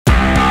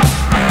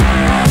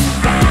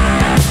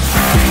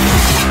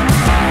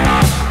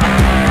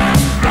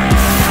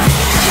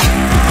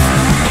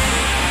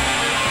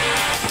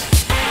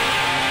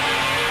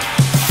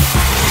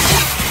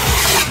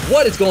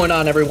What is going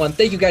on, everyone?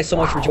 Thank you guys so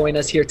much for joining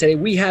us here today.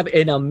 We have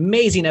an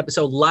amazing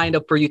episode lined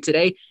up for you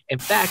today. In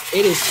fact,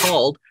 it is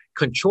called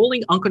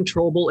Controlling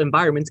Uncontrollable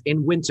Environments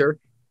in Winter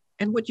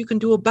and What You Can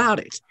Do About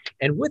It.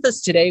 And with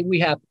us today, we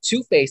have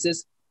two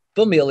faces,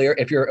 familiar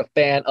if you're a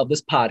fan of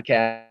this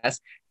podcast.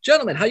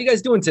 Gentlemen, how you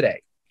guys doing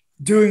today?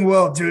 Doing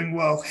well.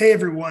 Hey,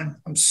 everyone.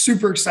 I'm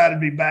super excited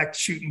to be back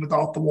shooting with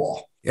Off the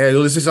Wall. Yeah,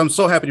 I'm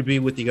so happy to be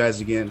with you guys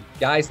again.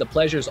 Guys, the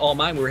pleasure is all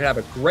mine. We're going to have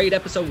a great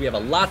episode. We have a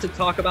lot to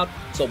talk about.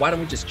 So why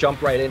don't we just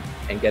jump right in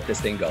and get this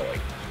thing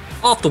going?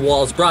 Off the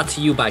Wall is brought to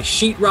you by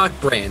Sheetrock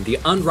Brand, the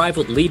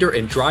unrivaled leader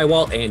in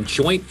drywall and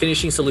joint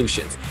finishing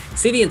solutions.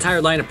 See the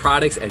entire line of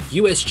products at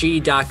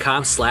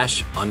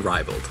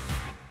usg.com/unrivaled.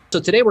 So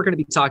today we're going to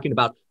be talking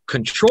about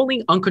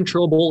controlling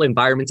uncontrollable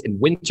environments in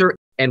winter.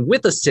 And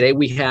with us today,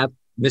 we have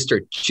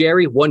Mr.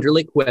 Jerry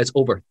Wonderlich, who has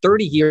over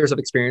 30 years of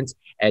experience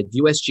at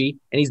USG,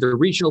 and he's the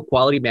regional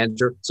quality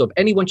manager. So if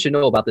anyone should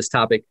know about this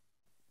topic,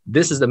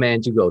 this is the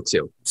man to go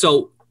to.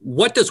 So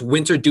what does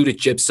winter do to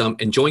gypsum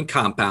and joint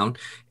compound,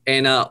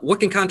 and what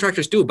can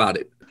contractors do about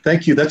it?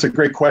 Thank you. That's a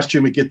great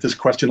question. We get this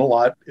question a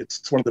lot.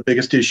 It's one of the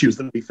biggest issues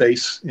that we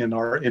face in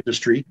our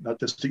industry, not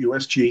just at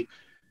USG.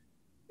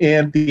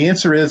 And the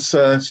answer is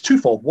it's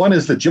twofold. One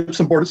is the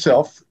gypsum board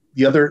itself.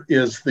 The other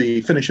is the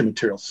finishing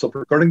materials. So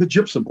regarding the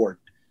gypsum board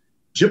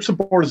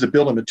is a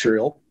building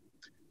material,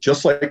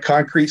 just like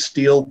concrete,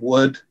 steel,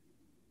 wood,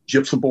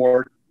 gypsum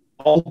board.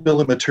 All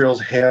building materials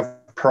have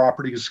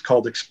properties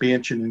called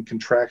expansion and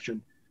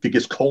contraction. If it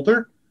gets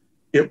colder,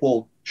 it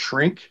will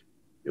shrink,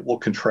 it will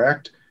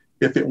contract.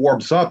 If it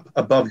warms up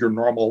above your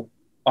normal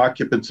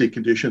occupancy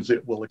conditions,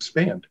 it will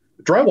expand.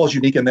 Drywall is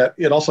unique in that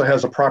it also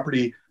has a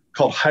property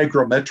called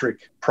hygrometric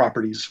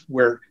properties,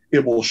 where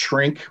it will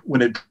shrink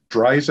when it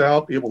dries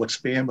out, it will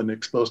expand when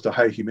exposed to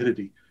high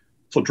humidity.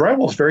 So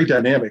drywall is very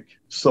dynamic.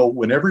 So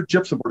whenever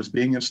gypsum board is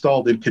being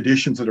installed in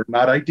conditions that are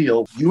not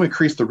ideal, you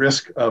increase the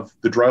risk of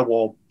the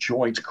drywall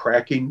joints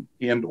cracking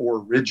and or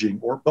ridging,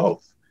 or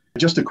both.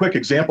 Just a quick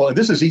example, and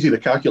this is easy to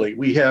calculate.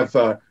 We have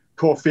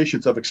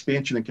coefficients of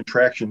expansion and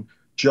contraction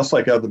just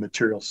like other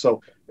materials.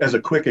 So as a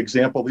quick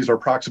example, these are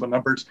approximate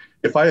numbers.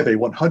 If I have a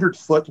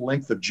 100-foot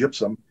length of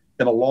gypsum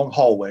in a long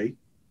hallway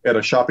at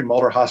a shopping mall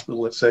or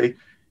hospital, let's say,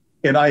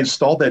 and I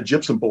installed that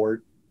gypsum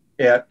board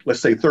at,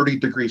 let's say, 30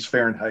 degrees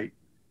Fahrenheit,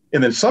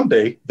 and then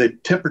someday the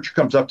temperature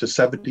comes up to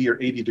 70 or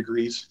 80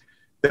 degrees,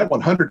 that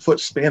 100-foot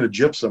span of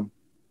gypsum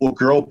will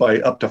grow by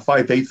up to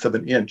 5/8 of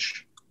an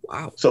inch.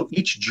 Wow. So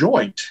each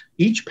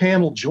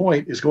panel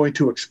joint is going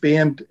to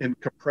expand and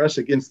compress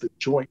against the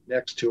joint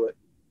next to it.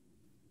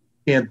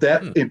 And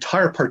that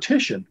entire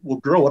partition will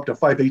grow up to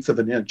 5/8 of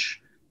an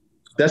inch.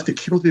 That's the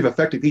cumulative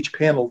effect of each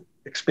panel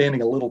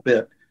expanding a little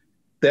bit.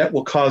 That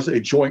will cause a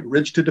joint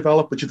ridge to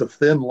develop, which is a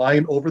thin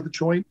line over the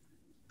joint,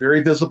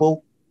 very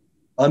visible.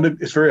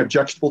 It's very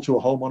objectionable to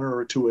a homeowner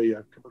or to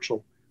a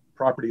commercial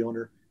property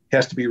owner.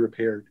 Has to be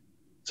repaired.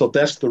 So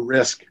that's the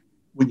risk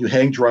when you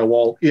hang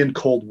drywall in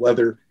cold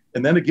weather.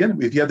 And then again,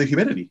 if you have the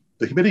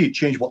humidity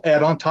change will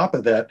add on top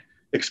of that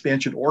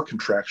expansion or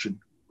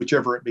contraction,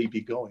 whichever it may be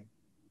going.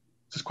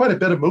 So it's quite a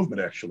bit of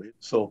movement, actually.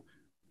 So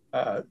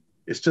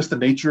it's just the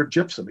nature of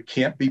gypsum. It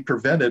can't be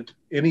prevented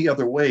any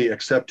other way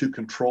except to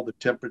control the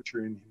temperature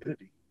and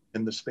humidity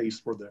in the space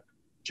where the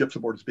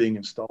gypsum board is being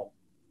installed.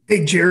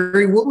 Hey,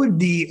 Jerry, what would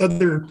the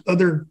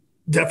other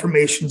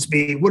deformations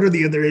be? What are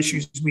the other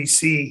issues we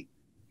see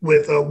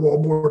with a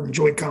wallboard and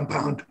joint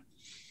compound?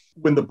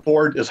 When the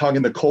board is hung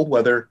in the cold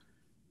weather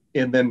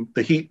and then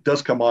the heat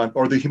does come on,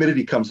 or the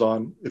humidity comes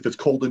on, if it's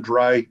cold and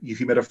dry, you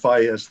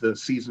humidify as the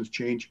seasons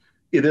change.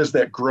 It is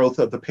that growth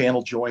of the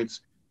panel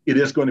joints. It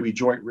is going to be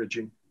joint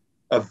ridging,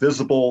 a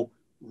visible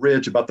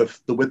ridge about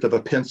the width of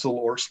a pencil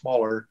or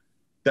smaller.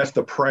 That's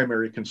the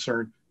primary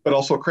concern, but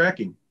also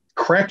cracking.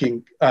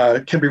 Cracking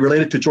can be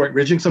related to joint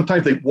ridging.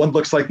 Sometimes one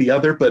looks like the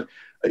other, but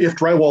if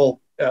drywall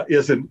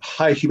is in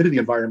high humidity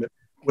environment,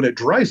 when it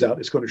dries out,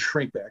 it's going to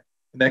shrink back,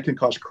 and that can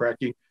cause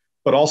cracking.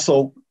 But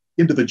also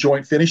into the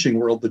joint finishing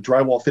world, the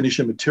drywall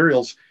finishing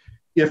materials,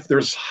 if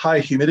there's high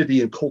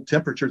humidity and cold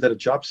temperatures at a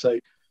job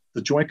site,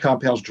 the joint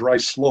compounds dry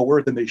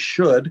slower than they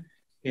should.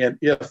 And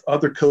if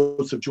other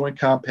coats of joint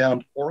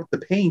compound or the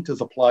paint is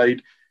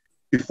applied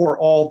before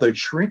all the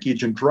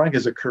shrinkage and drying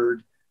has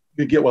occurred,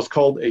 you get what's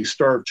called a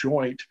starved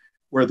joint,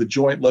 where the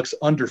joint looks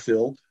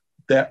underfilled.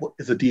 That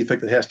is a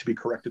defect that has to be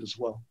corrected as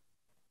well.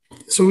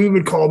 So we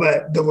would call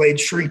that delayed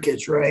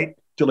shrinkage, right?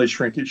 Delayed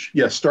shrinkage.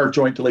 Yes, starved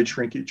joint, delayed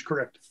shrinkage,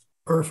 correct.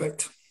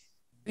 Perfect.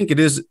 I think it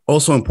is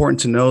also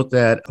important to note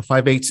that a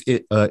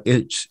 5/8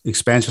 inch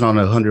expansion on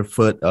a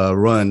 100-foot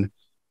run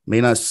may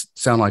not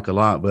sound like a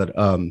lot, but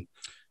when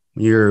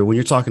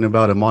you're talking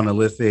about a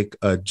monolithic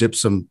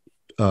gypsum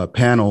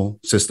panel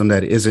system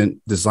that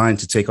isn't designed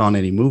to take on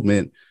any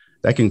movement,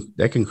 that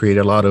can create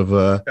a lot of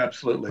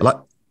absolutely a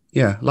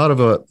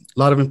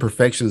lot of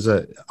imperfections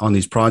on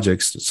these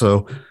projects.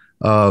 So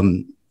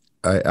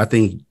I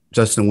think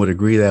Justin would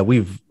agree that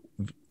we've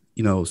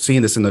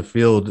seeing this in the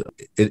field.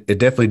 It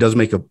definitely does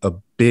make a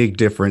big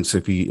difference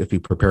if you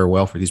prepare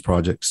well for these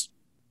projects.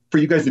 for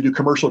you guys to do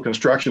commercial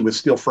construction with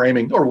steel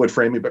framing or wood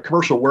framing, but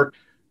commercial work,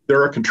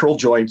 there are control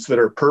joints that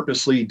are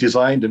purposely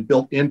designed and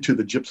built into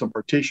the gypsum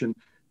partition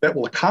that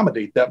will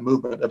accommodate that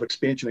movement of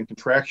expansion and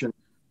contraction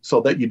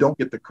so that you don't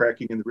get the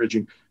cracking and the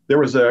ridging. There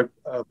was a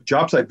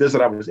job site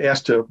visit I was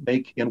asked to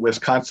make in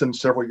Wisconsin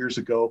several years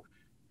ago.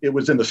 It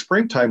was in the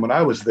springtime when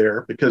I was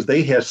there because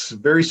they had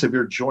very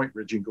severe joint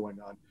ridging going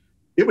on.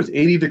 It was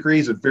 80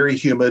 degrees and very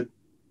humid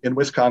in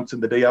Wisconsin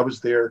the day I was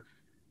there.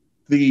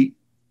 The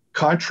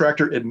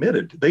contractor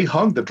admitted they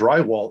hung the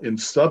drywall in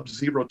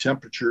sub-zero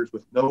temperatures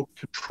with no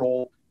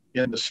control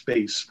in the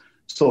space.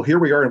 So here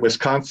we are in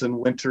Wisconsin,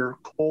 winter,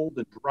 cold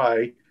and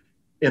dry.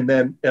 And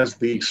then as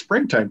the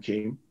springtime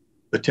came,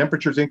 the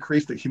temperatures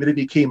increased, the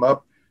humidity came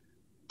up.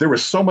 There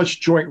was so much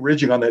joint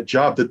ridging on that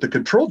job that the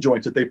control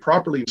joints that they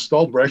properly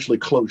installed were actually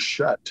closed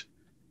shut.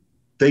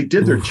 They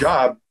did their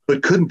job,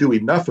 but couldn't do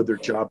enough of their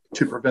job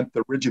to prevent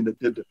the ridging that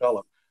did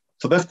develop.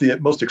 So that's the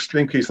most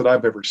extreme case that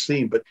I've ever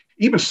seen. But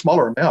even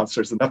smaller amounts,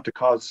 there's enough to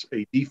cause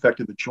a defect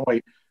in the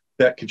joint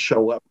that could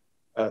show up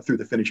through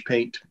the finished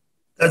paint.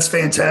 That's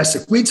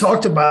fantastic. We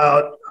talked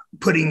about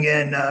putting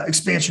in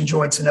expansion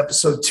joints in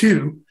episode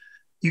 2.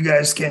 You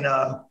guys can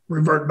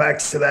revert back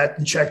to that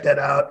and check that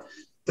out.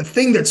 The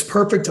thing that's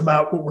perfect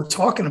about what we're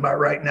talking about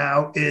right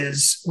now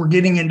is we're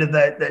getting into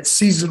that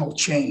seasonal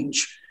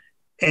change.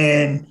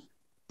 And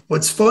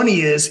what's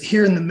funny is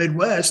here in the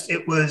Midwest,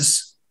 it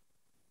was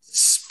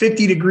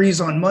 50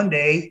 degrees on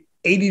Monday,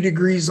 80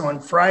 degrees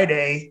on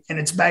Friday, and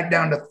it's back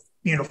down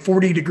to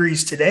 40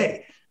 degrees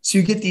today. So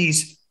you get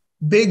these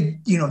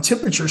big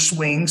temperature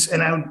swings,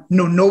 and I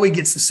know Noe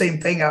gets the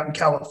same thing out in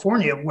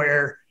California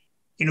where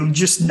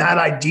just not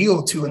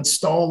ideal to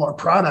install our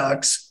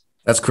products.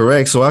 That's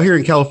correct. So out here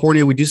in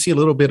California, we do see a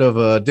little bit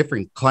of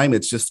different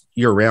climates just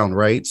year round,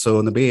 right? So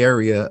in the Bay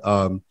Area,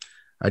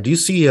 I do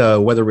see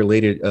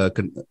weather-related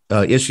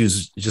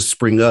issues just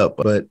spring up,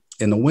 but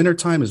in the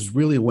wintertime is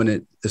really when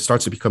it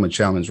starts to become a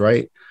challenge,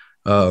 right?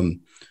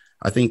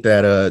 I think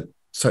that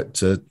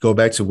to go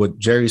back to what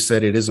Jerry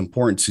said, it is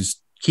important to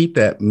keep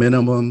that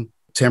minimum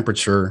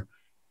temperature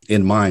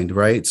in mind,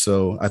 right?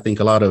 So I think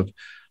a lot of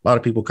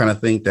people kind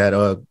of think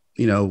that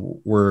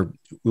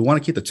we want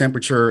to keep the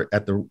temperature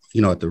at the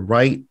at the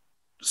right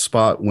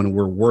spot when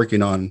we're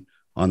working on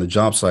the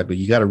job site, but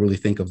you got to really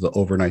think of the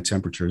overnight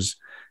temperatures,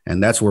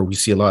 and that's where we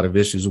see a lot of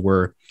issues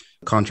where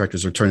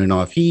contractors are turning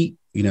off heat,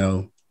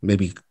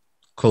 maybe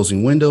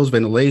closing windows,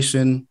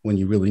 ventilation when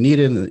you really need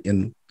it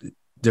in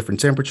different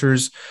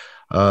temperatures,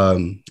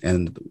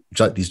 and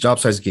these job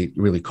sites get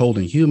really cold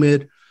and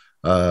humid.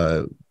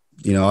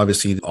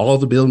 Obviously, all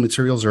the building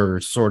materials are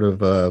sort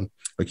of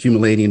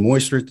accumulating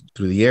moisture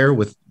through the air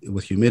with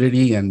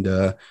humidity, and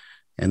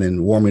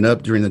then warming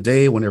up during the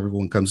day when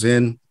everyone comes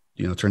in,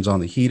 turns on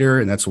the heater,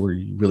 and that's where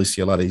you really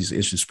see a lot of these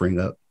issues spring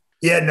up.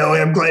 Yeah, no,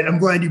 I'm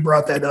glad you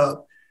brought that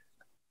up.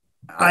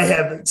 I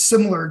have a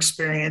similar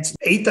experience.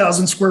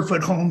 8,000 square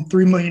foot home,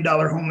 $3 million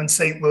home in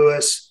St.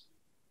 Louis.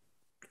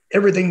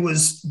 Everything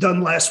was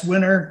done last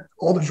winter.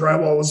 All the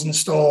drywall was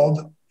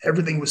installed.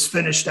 Everything was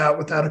finished out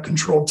without a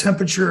controlled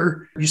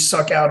temperature. You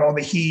suck out all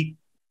the heat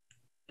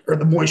or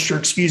the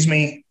moisture,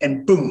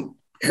 and boom,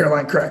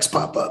 hairline cracks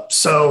pop up.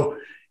 So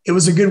it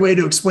was a good way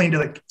to explain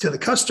to the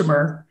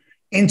customer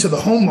and to the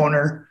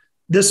homeowner,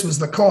 this was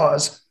the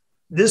cause.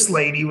 This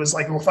lady was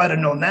like, well, if I'd have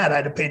known that,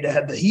 I'd have paid to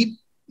have the heat,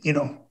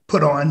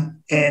 put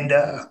on. And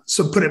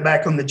so put it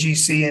back on the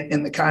GC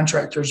and the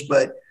contractors.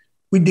 But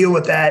we deal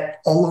with that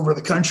all over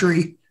the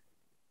country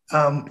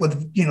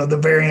with, the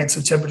variance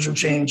of temperature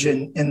change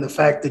and the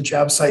fact that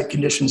job site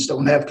conditions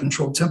don't have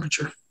controlled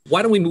temperature.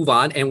 Why don't we move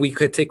on and we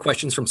could take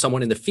questions from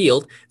someone in the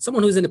field,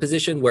 someone who's in a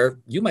position where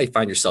you might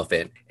find yourself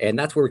in. And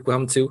that's where we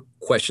come to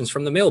questions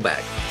from the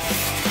mailbag.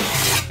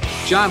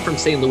 John from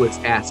St. Louis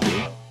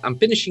asking, I'm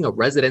finishing a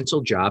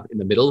residential job in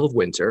the middle of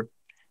winter.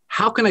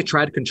 How can I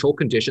try to control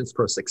conditions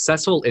for a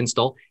successful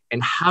install?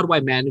 And how do I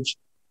manage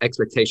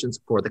expectations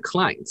for the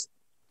clients?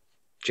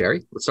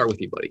 Jerry, let's start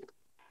with you, buddy.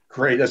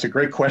 Great. That's a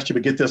great question.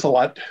 We get this a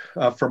lot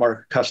from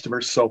our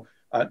customers. So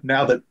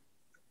now that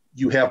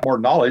you have more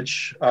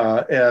knowledge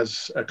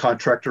as a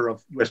contractor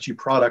of USG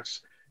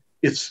products,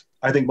 it's,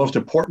 I think, most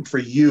important for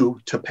you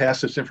to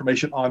pass this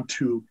information on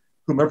to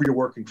whomever you're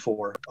working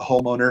for, a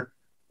homeowner,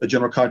 a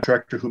general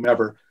contractor,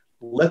 whomever.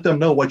 Let them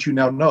know what you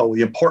now know,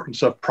 the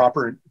importance of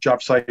proper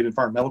job site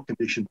environmental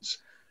conditions.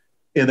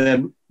 And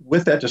then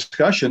with that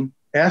discussion,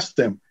 ask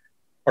them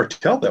or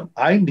tell them,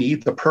 I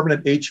need the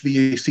permanent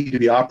HVAC to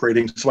be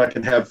operating so I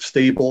can have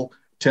stable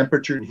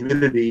temperature and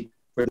humidity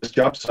for this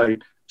job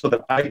site, so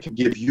that I can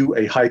give you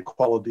a high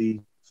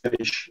quality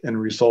finish and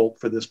result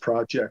for this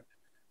project.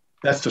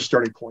 That's the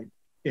starting point.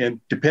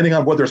 And depending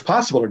on whether it's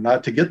possible or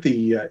not to get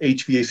the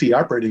HVAC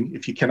operating,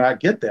 if you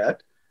cannot get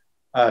that,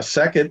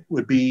 second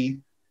would be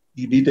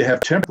you need to have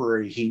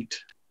temporary heat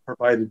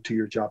provided to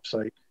your job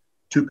site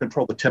to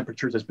control the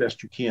temperatures as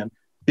best you can,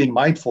 being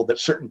mindful that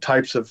certain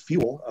types of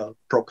fuel,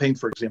 propane,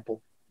 for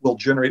example, will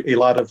generate a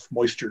lot of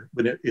moisture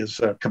when it is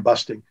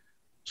combusting.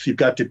 So you've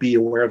got to be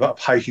aware of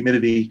high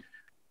humidity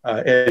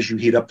as you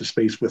heat up the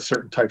space with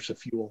certain types of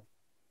fuel.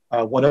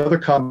 One other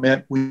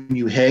comment, when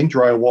you hang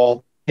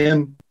drywall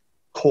in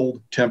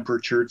cold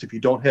temperatures, if you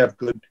don't have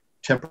good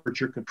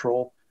temperature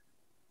control,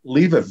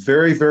 leave a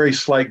very, very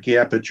slight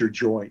gap at your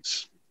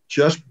joints,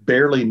 just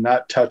barely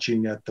not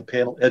touching at the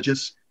panel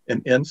edges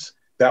and ends.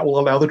 That will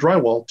allow the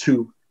drywall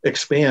to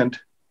expand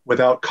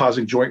without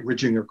causing joint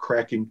ridging or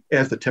cracking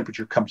as the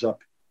temperature comes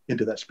up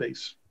into that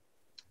space.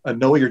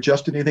 Noah or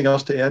Justin, anything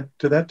else to add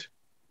to that?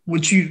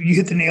 Which you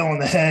hit the nail on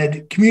the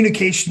head.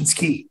 Communication's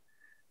key.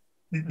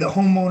 The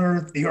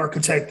homeowner, the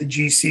architect, the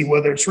GC,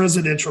 whether it's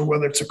residential,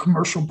 whether it's a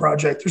commercial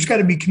project, there's got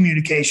to be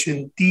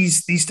communication.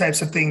 These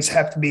types of things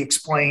have to be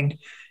explained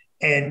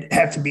and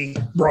have to be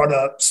brought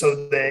up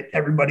so that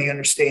everybody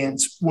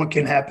understands what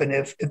can happen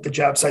if the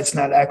job site's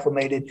not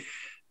acclimated.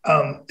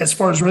 As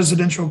far as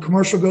residential and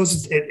commercial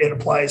goes, it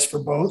applies for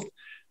both.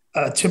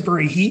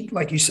 Temporary heat,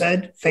 like you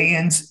said,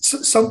 fans,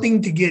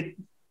 something to get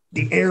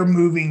the air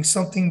moving,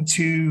 something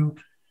to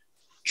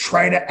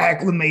try to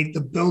acclimate the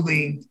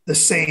building the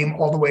same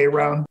all the way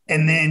around.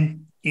 And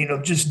then,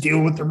 just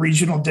deal with the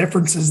regional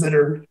differences that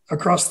are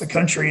across the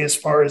country as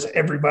far as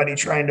everybody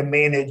trying to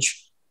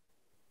manage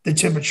the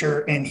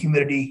temperature and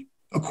humidity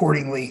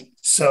accordingly.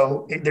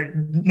 So there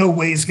no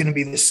way is going to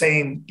be the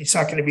same. It's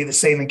not going to be the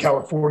same in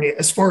California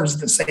as far as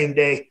the same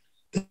day.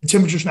 The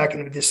temperature's not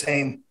going to be the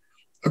same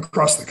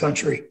across the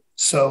country.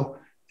 So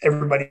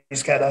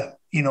everybody's got to,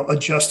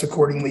 adjust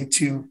accordingly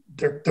to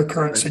their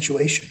current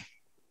situation.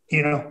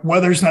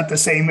 Weather's not the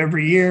same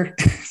every year.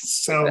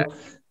 So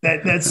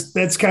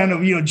that's kind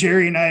of,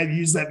 Jerry and I have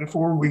used that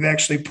before. We've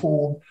actually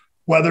pulled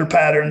weather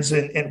patterns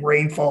and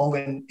rainfall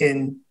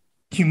and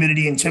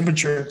humidity and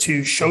temperature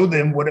to show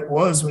them what it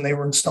was when they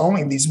were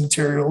installing these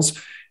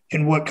materials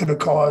and what could have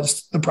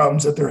caused the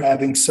problems that they're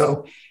having.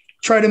 So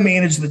try to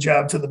manage the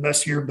job to the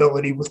best of your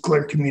ability with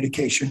clear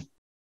communication.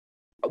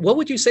 What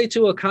would you say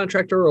to a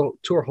contractor or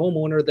to a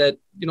homeowner that,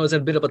 is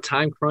in a bit of a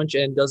time crunch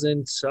and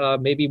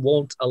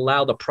won't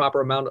allow the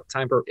proper amount of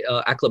time for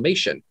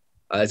acclimation?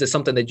 Is this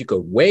something that you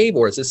could waive,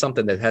 or is this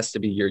something that has to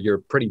be you're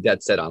pretty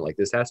dead set on, like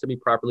this has to be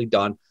properly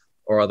done,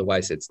 or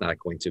otherwise it's not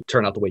going to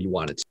turn out the way you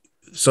want it to?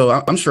 So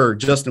I'm sure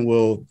Justin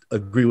will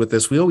agree with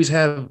this. We always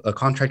have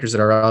contractors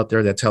that are out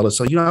there that tell us,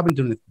 so, I've been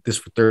doing this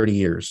for 30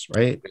 years,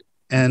 right?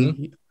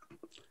 And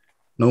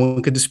no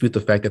one could dispute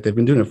the fact that they've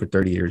been doing it for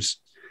 30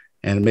 years.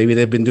 And maybe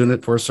they've been doing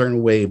it for a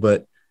certain way,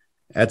 but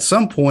at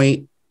some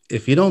point,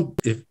 if you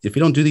don't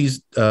do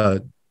these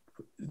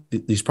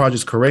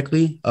projects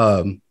correctly,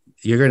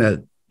 you're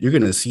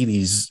gonna see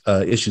these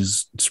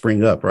issues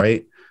spring up,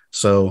 right?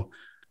 So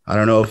I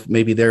don't know if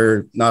maybe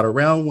they're not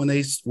around when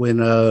these ridge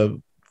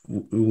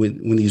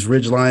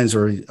lines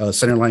or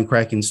center line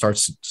cracking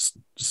starts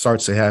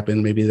to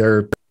happen. Maybe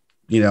they're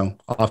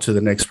off to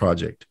the next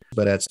project,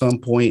 but at some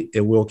point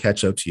it will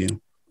catch up to you.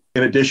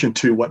 In addition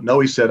to what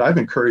Noe said, I've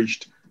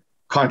encouraged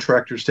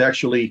contractors to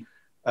actually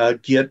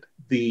get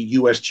the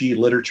USG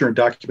literature and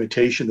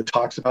documentation that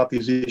talks about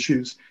these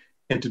issues,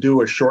 and to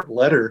do a short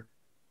letter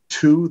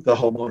to the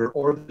homeowner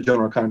or the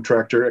general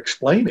contractor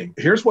explaining,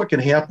 here's what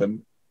can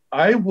happen.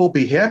 I will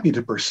be happy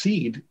to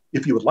proceed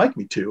if you would like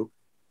me to,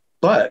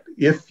 but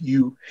if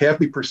you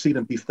have me proceed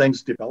and these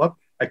things develop,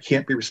 I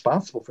can't be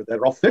responsible for that,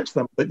 or I'll fix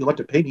them, but you'll have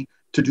to pay me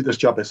to do this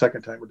job a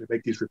second time or to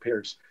make these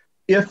repairs.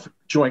 If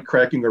joint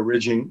cracking or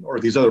ridging or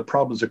these other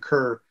problems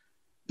occur,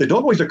 they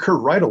don't always occur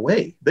right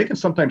away. They can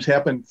sometimes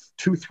happen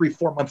 2, 3,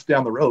 4 months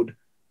down the road.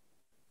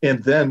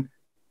 And then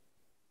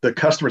the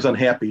customer's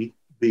unhappy,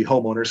 the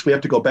homeowner. So we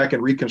have to go back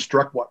and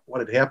reconstruct what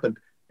had happened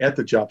at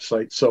the job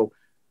site. So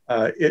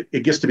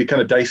it gets to be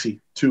kind of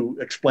dicey to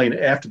explain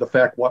after the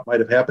fact what might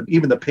have happened.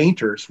 Even the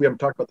painters, we haven't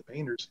talked about the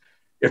painters.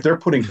 If they're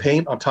putting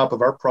paint on top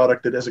of our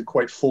product that isn't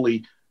quite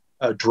fully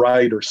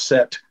dried or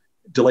set,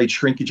 delayed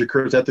shrinkage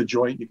occurs at the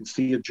joint. You can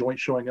see a joint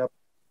showing up.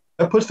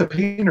 That puts the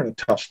painter in a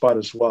tough spot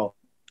as well.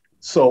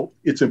 So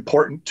it's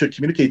important to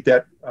communicate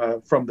that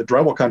from the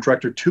drywall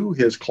contractor to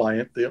his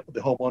client, the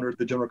homeowner,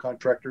 the general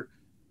contractor.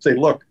 Say,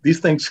 look,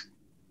 these things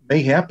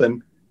may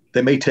happen.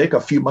 They may take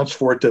a few months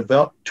for it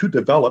to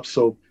develop.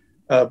 So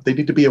they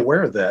need to be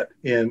aware of that.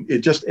 And it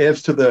just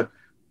adds to the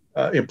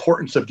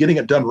importance of getting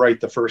it done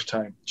right the first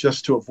time,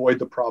 just to avoid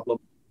the problem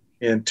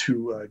and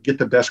to get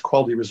the best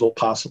quality result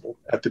possible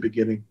at the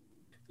beginning.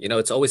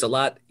 It's always a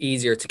lot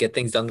easier to get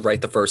things done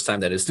right the first time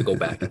than it is to go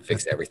back and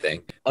fix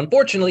everything.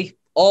 Unfortunately,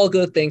 all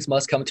good things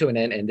must come to an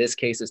end, and this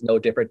case is no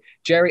different.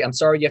 Jerry, I'm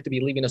sorry you have to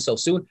be leaving us so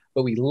soon,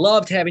 but we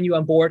loved having you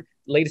on board.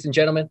 Ladies and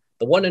gentlemen,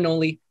 the one and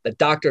only, the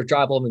Dr. of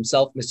Drywall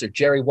himself, Mr.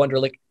 Jerry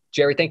Wonderlich.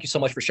 Jerry, thank you so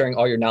much for sharing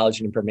all your knowledge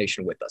and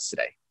information with us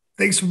today.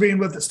 Thanks for being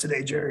with us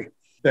today, Jerry.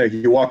 Hey,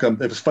 you're welcome.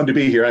 It was fun to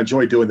be here. I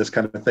enjoy doing this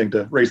kind of thing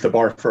to raise the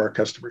bar for our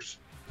customers.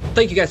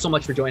 Thank you guys so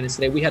much for joining us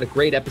today. We had a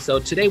great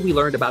episode. Today, we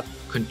learned about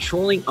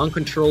controlling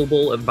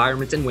uncontrollable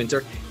environments in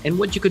winter and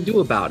what you can do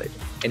about it.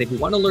 And if you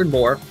want to learn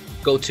more,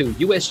 go to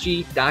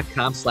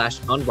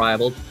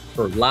usg.com/unrivaled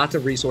for lots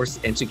of resources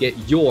and to get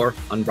your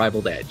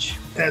unrivaled edge.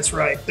 That's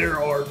right.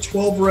 There are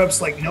 12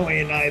 reps like Noe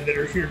and I that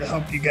are here to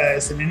help you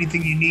guys. And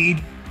anything you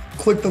need,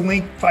 click the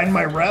link, find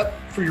my rep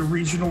for your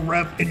regional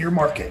rep in your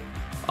market.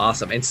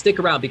 Awesome. And stick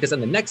around because in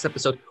the next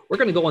episode, we're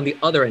going to go on the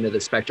other end of the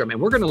spectrum and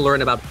we're going to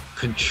learn about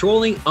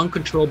controlling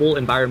uncontrollable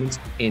environments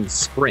in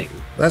spring.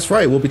 That's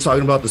right. We'll be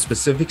talking about the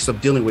specifics of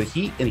dealing with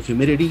heat and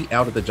humidity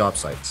out at the job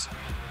sites.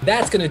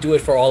 That's going to do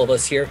it for all of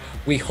us here.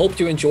 We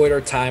hope you enjoyed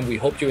our time. We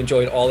hope you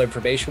enjoyed all the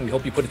information. We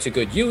hope you put it to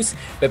good use.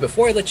 But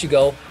before I let you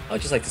go, I'd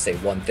just like to say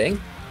one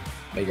thing.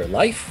 May your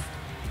life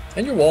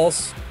and your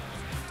walls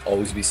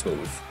always be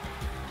smooth.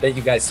 Thank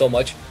you guys so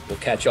much. We'll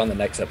catch you on the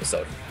next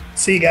episode.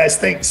 See you guys.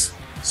 Thanks.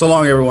 So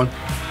long, everyone.